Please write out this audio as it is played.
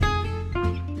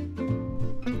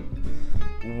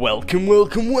Welcome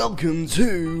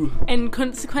to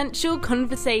Inconsequential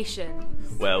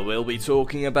Conversations. Well, we'll be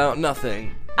talking about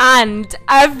nothing. And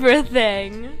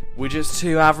everything. We're just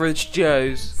two average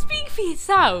Joes. Speak for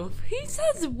yourself. Who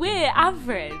says we're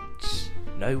average?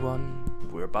 No one.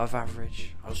 We're above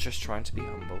average. I was just trying to be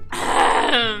humble.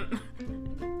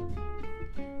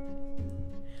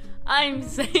 I'm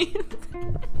safe.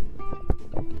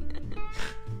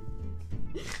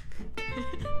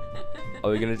 Are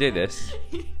we going to do this?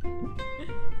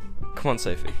 Come on,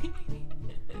 Sophie.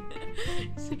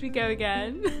 Should we go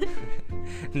again?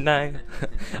 No.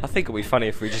 I think it'll be funny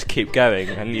if we just keep going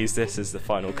and use this as the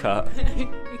final cut.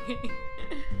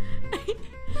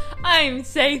 I'm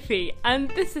Sophie, and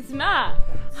this is Matt.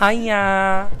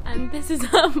 Hiya! And this is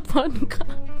our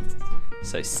podcast.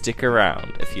 So stick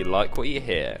around if you like what you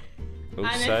hear. Also,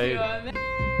 And if you're